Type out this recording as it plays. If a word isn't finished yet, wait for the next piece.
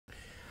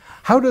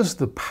How does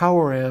the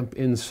power amp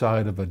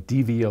inside of a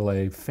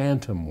Devialet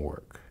Phantom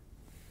work?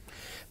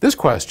 This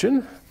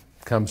question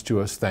comes to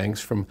us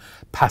thanks from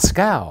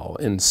Pascal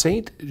in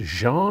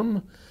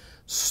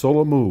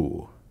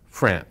Saint-Jean-Solomou,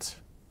 France.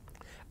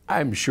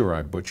 I'm sure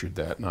I butchered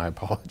that and I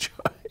apologize.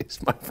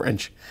 My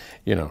French,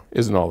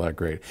 isn't all that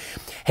great.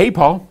 Hey,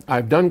 Paul,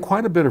 I've done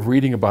quite a bit of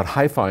reading about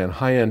hi-fi and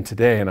high-end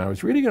today, and I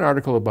was reading an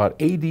article about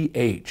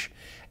ADH,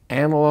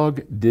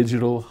 Analog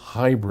Digital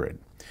Hybrid.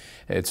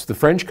 It's the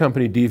French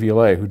company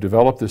Devialet who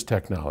developed this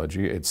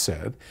technology, it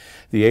said.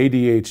 The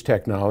ADH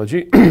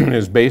technology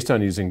is based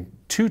on using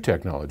two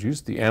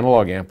technologies, the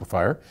analog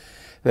amplifier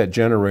that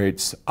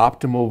generates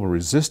optimal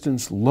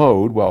resistance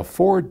load, while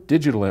four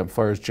digital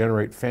amplifiers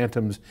generate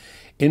Phantom's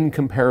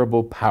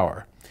incomparable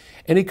power.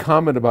 Any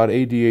comment about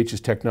ADH's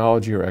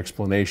technology or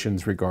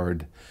explanations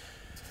regard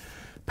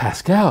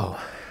Pascal?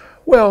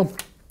 Well,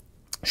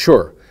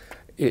 sure.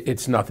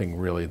 It's nothing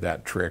really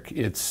that trick.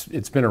 It's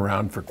been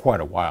around for quite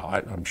a while.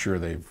 I'm sure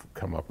they've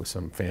come up with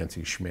some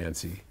fancy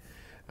schmancy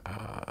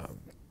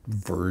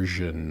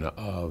version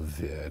of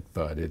it,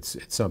 but it's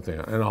something,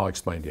 and I'll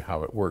explain to you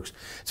how it works.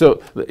 So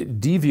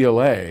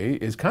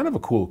Devialet is kind of a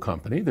cool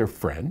company. They're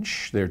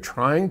French. They're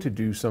trying to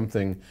do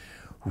something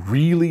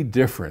really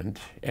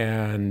different,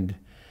 and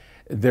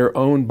they're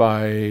owned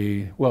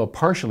by, well,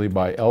 partially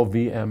by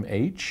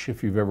LVMH,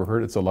 if you've ever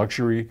heard. It's a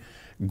luxury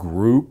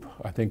group.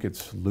 I think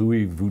it's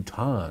Louis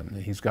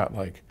Vuitton. He's got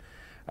like,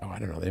 I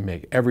don't know, they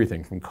make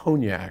everything from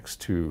cognacs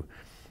to,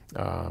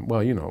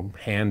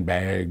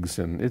 handbags,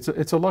 and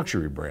it's a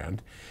luxury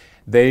brand.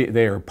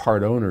 They are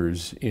part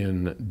owners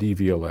in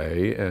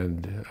Devialet,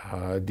 and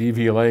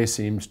Devialet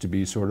seems to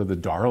be sort of the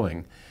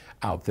darling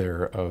out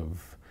there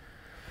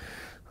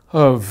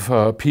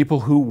of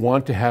people who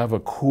want to have a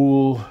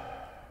cool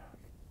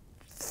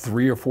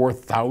 $3,000 or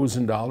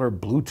 $4,000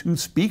 Bluetooth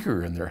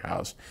speaker in their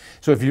house.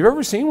 So if you've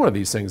ever seen one of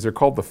these things, they're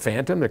called the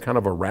Phantom. They're kind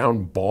of a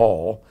round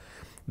ball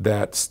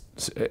that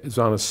is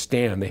on a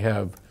stand. They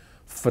have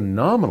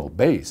phenomenal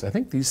bass. I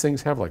think these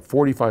things have like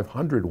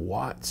 4,500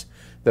 watts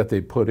that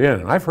they put in.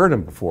 And I've heard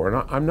them before, and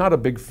I'm not a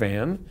big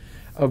fan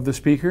of the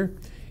speaker.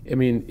 I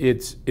mean,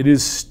 it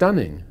is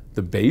stunning,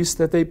 the bass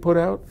that they put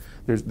out.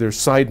 There's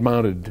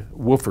side-mounted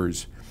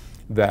woofers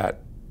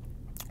that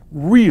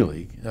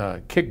really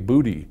kick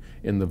booty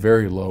in the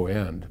very low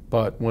end.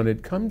 But when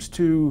it comes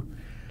to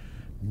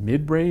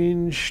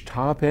mid-range,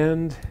 top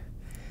end,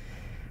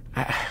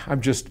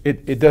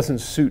 it doesn't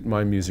suit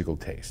my musical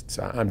tastes.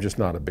 I'm just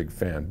not a big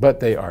fan.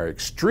 But they are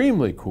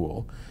extremely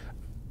cool,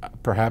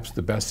 perhaps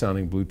the best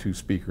sounding Bluetooth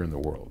speaker in the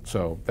world.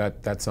 So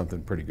that's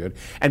something pretty good.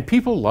 And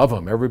people love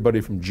them.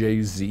 Everybody from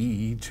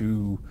Jay-Z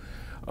to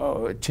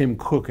Tim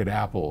Cook at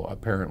Apple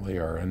apparently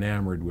are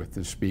enamored with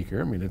this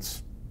speaker. I mean,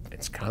 it's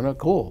kind of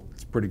cool.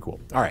 It's pretty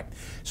cool. All right,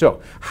 so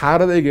how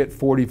do they get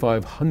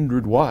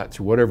 4,500 watts,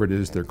 or whatever it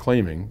is they're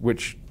claiming,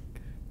 which,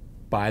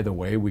 by the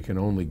way, we can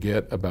only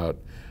get about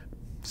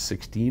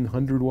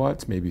 1,600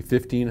 watts, maybe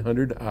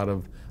 1,500 out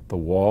of the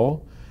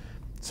wall.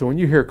 So when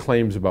you hear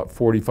claims about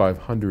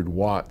 4,500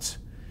 watts,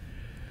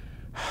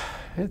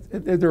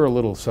 they're a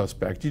little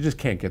suspect. You just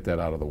can't get that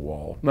out of the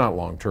wall, not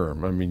long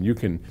term. I mean, you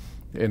can,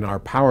 in our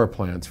power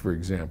plants, for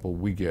example,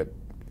 we get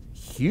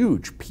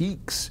huge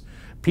peak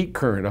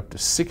current up to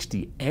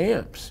 60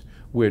 amps,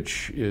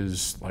 which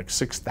is like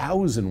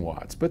 6,000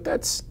 watts. But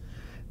that's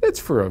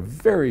for a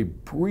very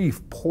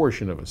brief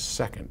portion of a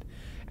second.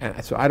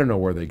 And so I don't know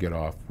where they get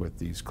off with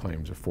these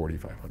claims of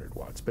 4,500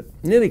 watts. But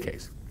in any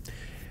case,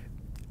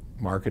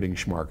 marketing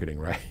schmarketing,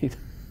 right?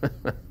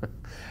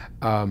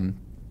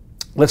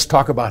 Let's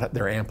talk about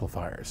their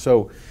amplifiers.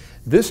 So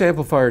this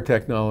amplifier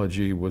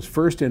technology was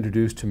first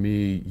introduced to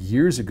me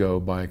years ago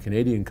by a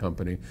Canadian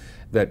company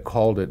that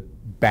called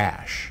it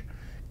BASH.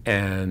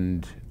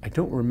 And I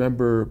don't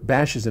remember,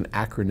 BASH is an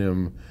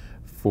acronym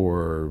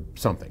for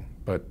something,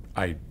 but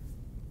I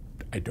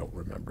don't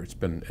remember. It's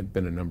been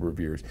a number of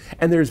years.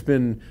 And there's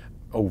been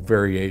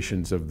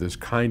variations of this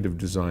kind of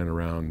design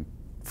around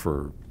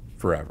for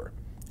forever.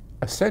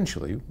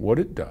 Essentially, what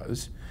it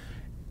does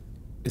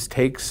is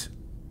takes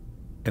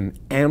an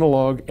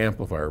analog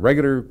amplifier,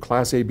 regular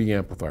Class AB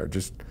amplifier,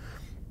 just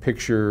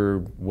picture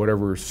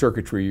whatever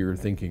circuitry you're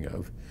thinking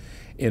of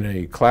in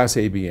a Class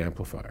AB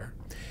amplifier,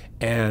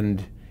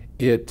 and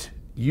it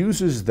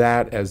uses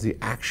that as the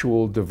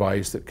actual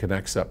device that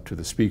connects up to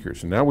the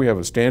speakers. And now we have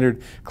a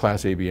standard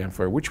Class AB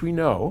amplifier, which we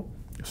know,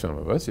 some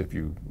of us, if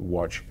you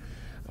watch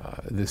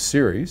this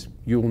series,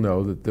 you'll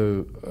know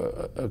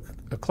that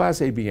a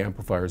Class AB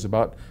amplifier is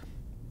about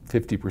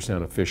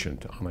 50%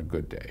 efficient on a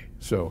good day.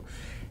 So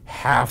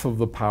half of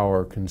the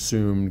power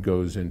consumed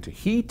goes into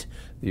heat,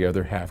 the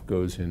other half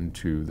goes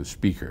into the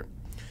speaker.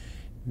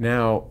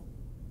 Now,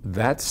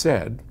 that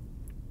said,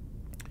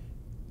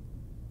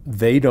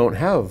 they don't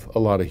have a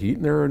lot of heat,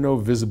 and there are no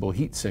visible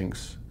heat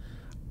sinks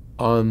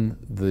on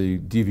the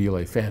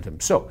Devialet Phantom.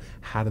 So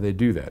how do they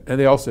do that? And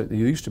they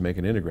used to make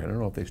an integrated. I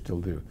don't know if they still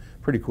do.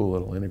 Pretty cool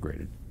little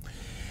integrated.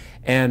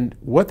 And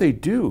what they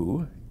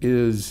do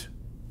is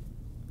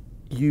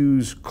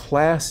use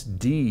Class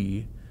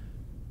D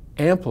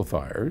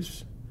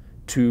amplifiers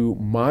to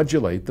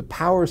modulate the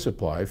power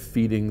supply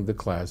feeding the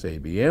Class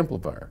AB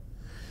amplifier.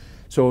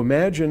 So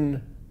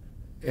imagine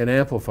an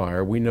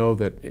amplifier. We know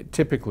that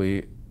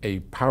typically a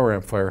power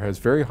amplifier has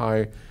very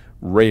high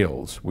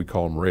rails. We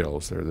call them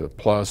rails. They're the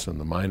plus and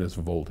the minus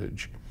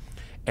voltage.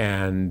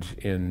 And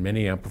in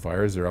many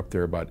amplifiers, they're up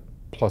there about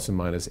plus and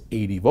minus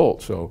 80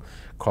 volts. So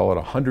call it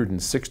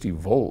 160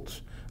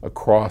 volts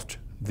across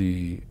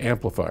the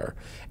amplifier.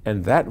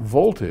 And that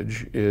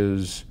voltage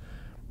is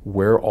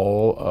where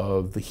all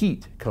of the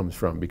heat comes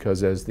from,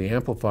 because as the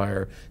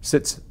amplifier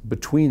sits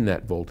between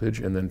that voltage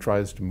and then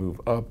tries to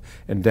move up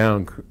and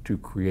down to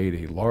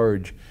create a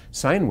large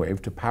sine wave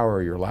to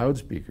power your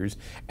loudspeakers,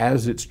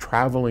 as it's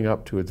traveling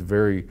up to its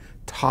very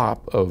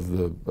top of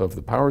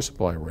the power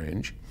supply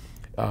range,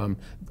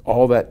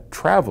 all that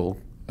travel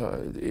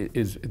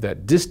is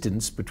that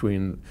distance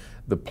between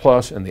the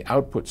plus and the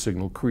output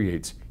signal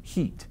creates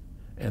heat,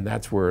 and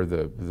that's where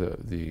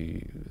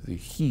the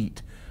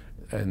heat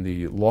and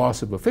the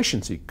loss of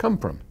efficiency come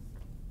from.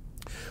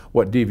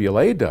 What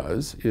Devialet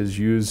does is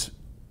use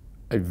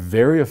a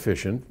very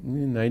efficient,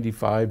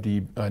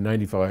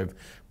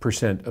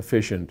 95%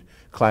 efficient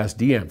Class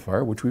D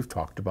amplifier, which we've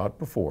talked about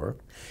before,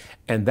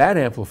 and that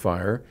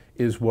amplifier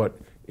is what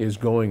is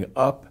going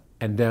up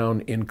and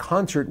down in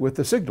concert with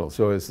the signal.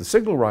 So as the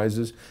signal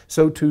rises,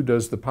 so too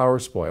does the power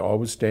supply,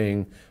 always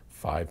staying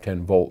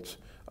 5–10 volts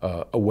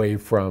away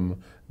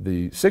from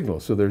the signal.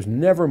 So there's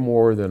never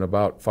more than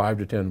about 5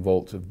 to 10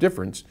 volts of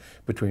difference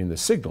between the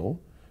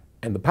signal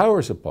and the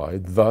power supply.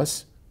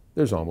 Thus,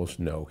 there's almost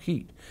no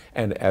heat.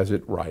 And as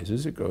it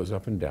rises, it goes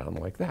up and down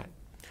like that.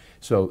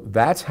 So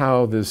that's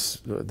how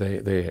this,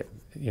 they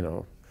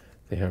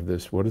have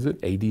this, what is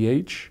it,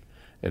 ADH?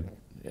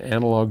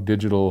 Analog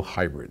digital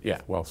hybrid.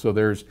 Yeah, well, so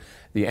there's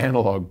the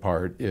analog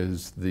part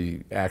is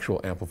the actual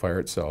amplifier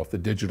itself. The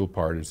digital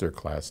part is their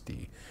Class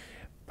D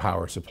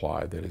power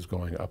supply that is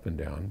going up and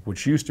down,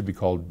 which used to be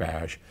called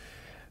bash,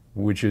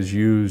 which is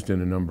used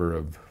in a number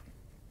of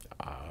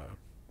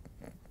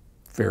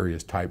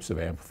various types of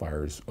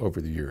amplifiers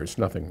over the years.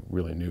 Nothing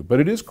really new, but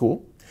it is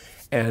cool.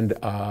 And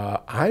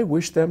I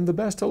wish them the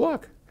best of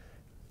luck.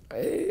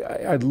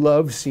 I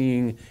love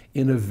seeing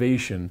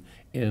innovation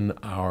in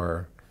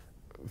our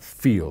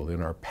field,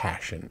 in our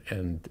passion,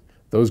 and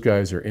those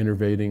guys are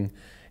innovating,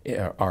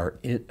 are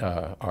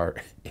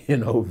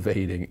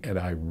innovating, and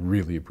I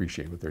really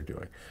appreciate what they're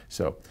doing.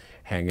 So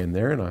hang in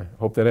there, and I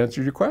hope that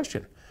answers your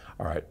question.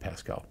 All right,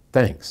 Pascal,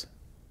 thanks.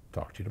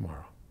 Talk to you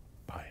tomorrow.